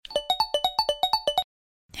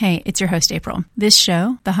Hey, it's your host, April. This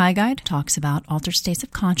show, The High Guide, talks about altered states of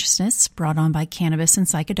consciousness brought on by cannabis and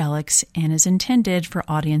psychedelics and is intended for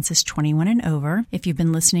audiences 21 and over. If you've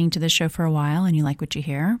been listening to the show for a while and you like what you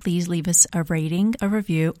hear, please leave us a rating, a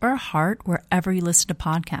review, or a heart wherever you listen to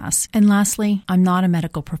podcasts. And lastly, I'm not a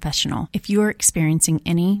medical professional. If you are experiencing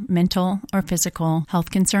any mental or physical health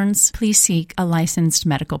concerns, please seek a licensed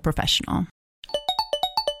medical professional.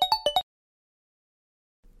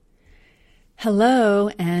 Hello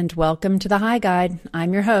and welcome to The High Guide.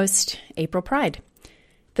 I'm your host, April Pride.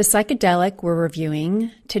 The psychedelic we're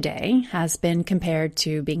reviewing today has been compared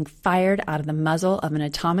to being fired out of the muzzle of an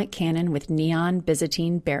atomic cannon with neon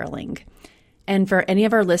Byzantine barreling. And for any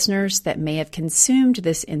of our listeners that may have consumed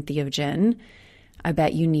this entheogen, I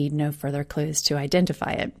bet you need no further clues to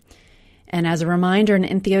identify it. And as a reminder, an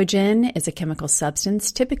entheogen is a chemical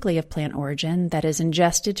substance, typically of plant origin, that is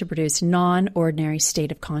ingested to produce non-ordinary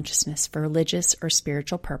state of consciousness for religious or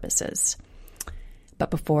spiritual purposes.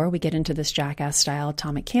 But before we get into this jackass-style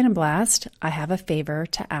atomic cannon blast, I have a favor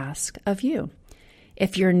to ask of you.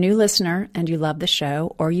 If you're a new listener and you love the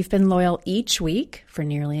show, or you've been loyal each week for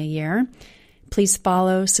nearly a year, please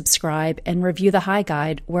follow, subscribe, and review The High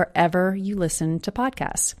Guide wherever you listen to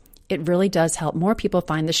podcasts. It really does help more people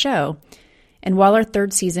find the show. And while our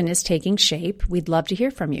third season is taking shape, we'd love to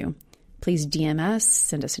hear from you. Please DM us,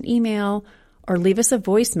 send us an email, or leave us a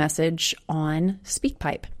voice message on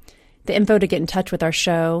SpeakPipe. The info to get in touch with our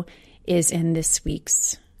show is in this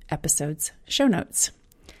week's episode's show notes.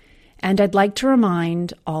 And I'd like to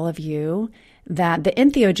remind all of you that the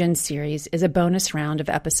Entheogen series is a bonus round of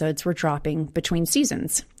episodes we're dropping between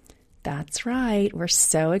seasons. That's right. We're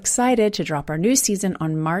so excited to drop our new season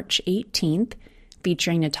on March 18th,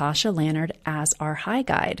 featuring Natasha Lannard as our High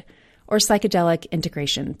Guide, or Psychedelic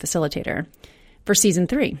Integration Facilitator, for Season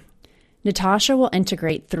 3. Natasha will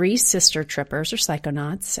integrate 3 sister trippers, or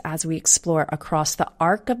psychonauts, as we explore across the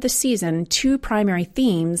arc of the season 2 primary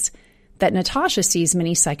themes that Natasha sees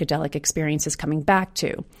many psychedelic experiences coming back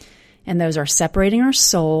to. And those are separating our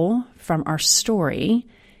soul from our story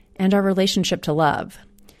and our relationship to love.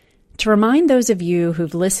 To remind those of you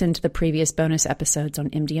who've listened to the previous bonus episodes on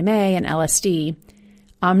MDMA and LSD,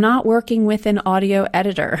 I'm not working with an audio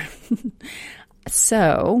editor.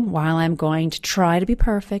 So while I'm going to try to be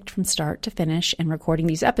perfect from start to finish in recording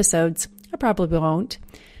these episodes, I probably won't.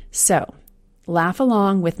 So laugh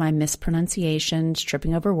along with my mispronunciations,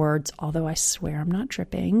 tripping over words, although I swear I'm not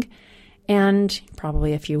tripping, and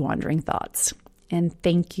probably a few wandering thoughts. And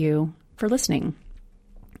thank you for listening.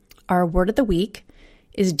 Our word of the week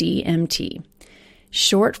is DMT,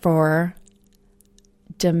 short for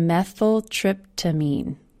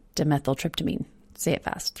dimethyltryptamine. Dimethyltryptamine. Say it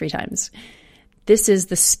fast, 3 times. This is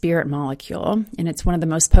the spirit molecule, and it's one of the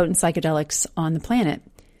most potent psychedelics on the planet,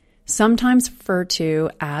 sometimes referred to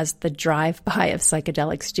as the drive-by of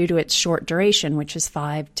psychedelics due to its short duration, which is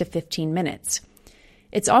 5 to 15 minutes.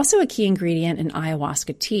 It's also a key ingredient in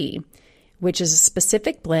ayahuasca tea, which is a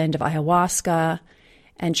specific blend of ayahuasca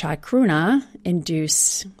and chacruna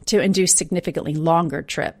to induce significantly longer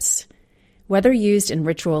trips. Whether used in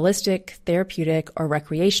ritualistic, therapeutic, or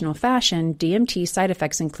recreational fashion, DMT side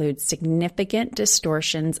effects include significant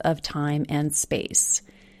distortions of time and space,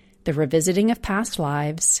 the revisiting of past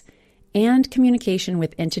lives, and communication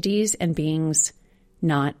with entities and beings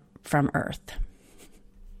not from Earth.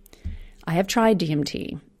 I have tried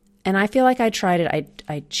DMT, and I feel like I tried it.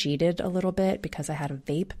 I cheated a little bit because I had a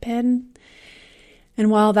vape pen. And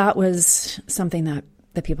while that was something that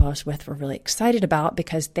the people I was with were really excited about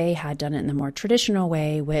because they had done it in the more traditional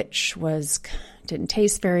way, which didn't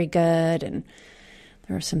taste very good, and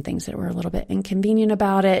there were some things that were a little bit inconvenient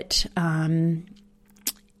about it,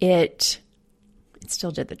 it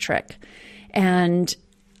still did the trick. And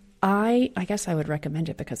I guess I would recommend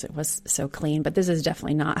it because it was so clean, but this is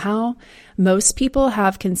definitely not how most people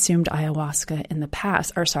have consumed ayahuasca in the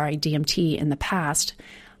past, DMT in the past.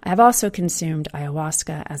 I have also consumed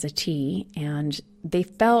ayahuasca as a tea, and they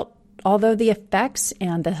felt, although the effects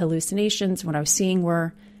and the hallucinations, what I was seeing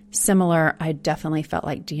were similar, I definitely felt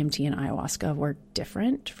like DMT and ayahuasca were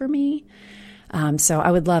different for me. So I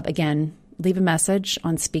would love, again, leave a message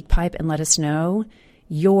on SpeakPipe and let us know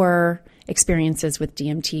your experiences with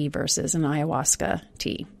DMT versus an ayahuasca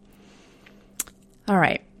tea. All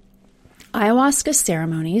right. Ayahuasca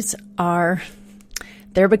ceremonies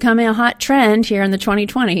they're becoming a hot trend here in the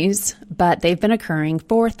 2020s, but they've been occurring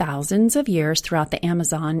for thousands of years throughout the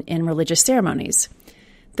Amazon in religious ceremonies.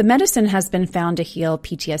 The medicine has been found to heal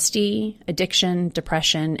PTSD, addiction,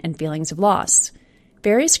 depression, and feelings of loss.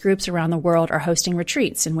 Various groups around the world are hosting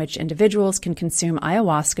retreats in which individuals can consume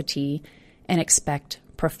ayahuasca tea and expect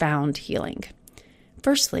profound healing.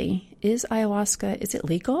 Firstly, is it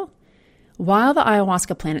legal? While the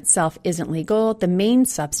ayahuasca plant itself isn't legal, the main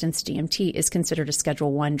substance, DMT, is considered a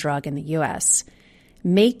Schedule I drug in the U.S.,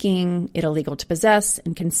 making it illegal to possess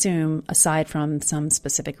and consume aside from some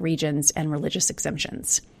specific regions and religious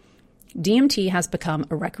exemptions. DMT has become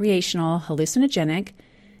a recreational hallucinogenic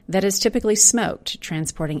that is typically smoked,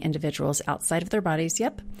 transporting individuals outside of their bodies,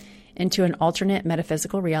 into an alternate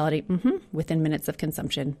metaphysical reality within minutes of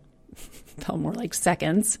consumption. Felt more like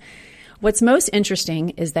seconds. What's most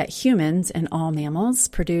interesting is that humans and all mammals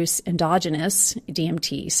produce endogenous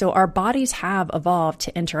DMT. So our bodies have evolved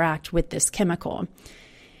to interact with this chemical.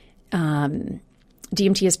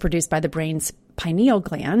 DMT is produced by the brain's pineal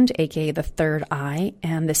gland, aka the third eye,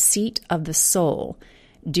 and the seat of the soul,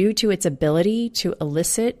 due to its ability to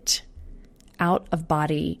elicit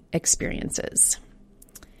out-of-body experiences.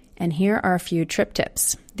 And here are a few trip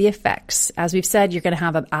tips. The effects. As we've said, you're going to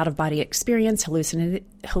have an out-of-body experience,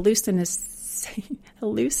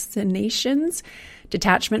 hallucinations,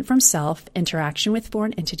 detachment from self, interaction with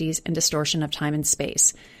foreign entities, and distortion of time and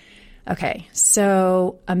space. Okay,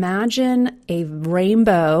 so imagine a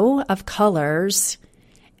rainbow of colors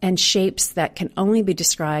and shapes that can only be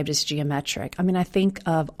described as geometric. I mean, I think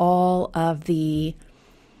of all the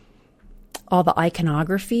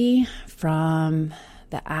iconography from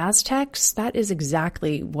the Aztecs. That is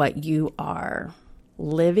exactly what you are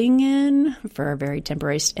living in for a very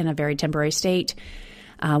temporary state.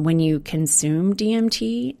 When you consume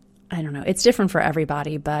DMT, I don't know, it's different for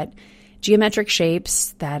everybody, but geometric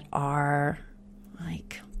shapes that are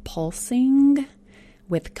like pulsing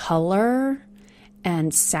with color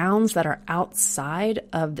and sounds that are outside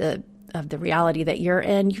of the reality that you're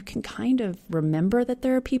in, you can kind of remember that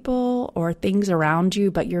there are people or things around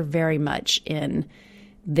you, but you're very much in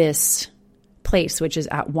this place, which is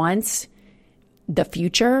at once the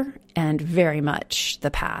future and very much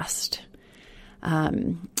the past.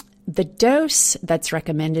 The dose that's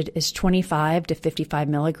recommended is 25 to 55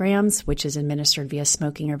 milligrams, which is administered via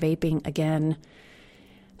smoking or vaping. Again,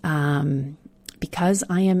 because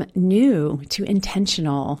I am new to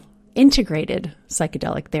intentional integrated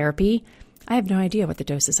psychedelic therapy, I have no idea what the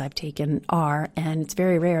doses I've taken are, and it's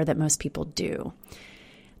very rare that most people do.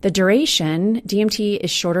 The duration, DMT is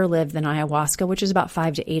shorter lived than ayahuasca, which is about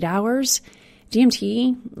 5 to 8 hours.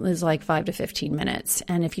 DMT is like 5 to 15 minutes.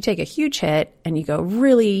 And if you take a huge hit and you go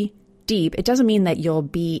really deep, it doesn't mean that you'll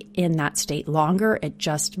be in that state longer. It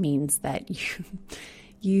just means that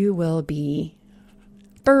you will be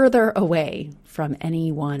further away from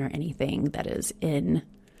anyone or anything that is in,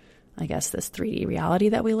 I guess, this 3D reality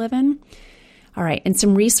that we live in. All right, and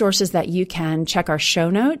some resources that you can check our show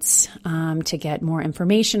notes to get more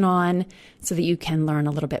information on so that you can learn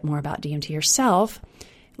a little bit more about DMT yourself.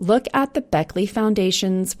 Look at the Beckley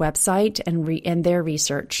Foundation's website and their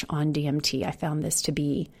research on DMT. I found this to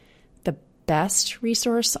be the best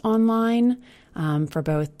resource online for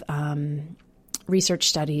both research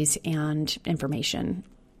studies and information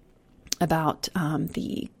about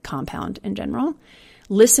the compound in general.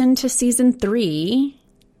 Listen to season 2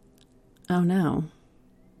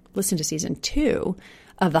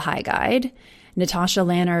 of the High Guide. Natasha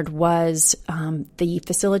Lannard was the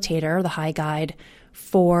facilitator, the High Guide,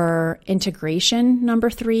 for integration number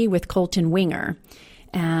 3 with Colton Winger.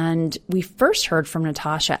 And we first heard from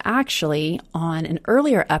Natasha actually on an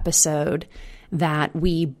earlier episode that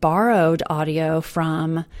we borrowed audio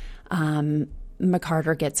from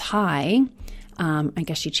McCarter Gets High. I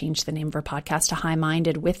guess she changed the name of her podcast to High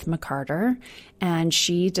Minded with McCarter, and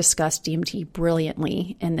she discussed DMT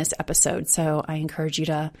brilliantly in this episode. So I encourage you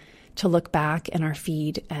to look back in our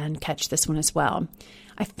feed and catch this one as well.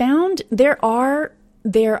 I found there are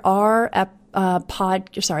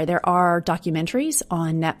documentaries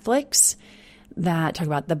on Netflix that talk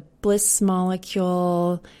about the bliss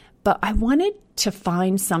molecule, but I wanted to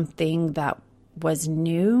find something that was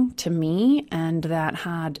new to me and that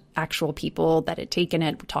had actual people that had taken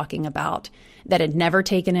it talking about that had never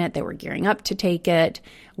taken it, they were gearing up to take it,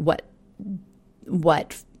 what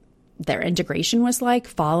their integration was like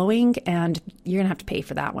following, and you're going to have to pay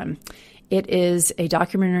for that one. It is a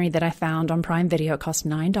documentary that I found on Prime Video. It cost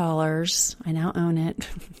 $9. I now own it.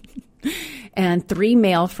 And 3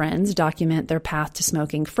 male friends document their path to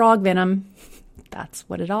smoking frog venom. That's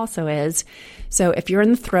what it also is. So if you're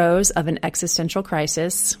in the throes of an existential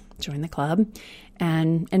crisis, join the club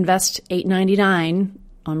and invest $8.99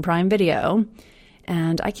 on Prime Video.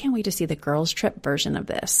 And I can't wait to see the girls' trip version of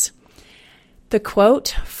this. A quote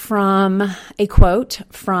from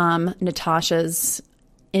Natasha's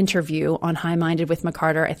interview on High Minded with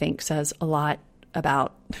McCarter, I think, says a lot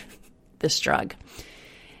about this drug.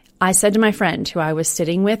 I said to my friend who I was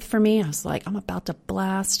sitting with for me, I was like, I'm about to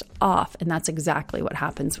blast off. And that's exactly what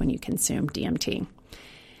happens when you consume DMT.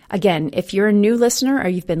 Again, if you're a new listener or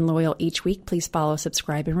you've been loyal each week, please follow,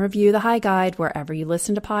 subscribe, and review the High Guide wherever you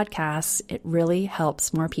listen to podcasts. It really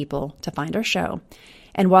helps more people to find our show.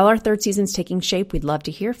 And while our third season's taking shape, we'd love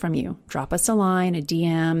to hear from you. Drop us a line, a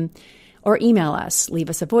DM, or email us.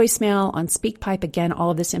 Leave us a voicemail on SpeakPipe. Again,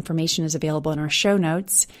 all of this information is available in our show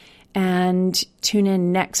notes. And tune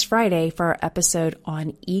in next Friday for our episode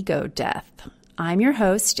on ego death. I'm your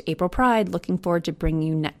host, April Pride, looking forward to bringing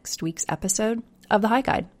you next week's episode of the High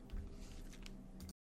Guide.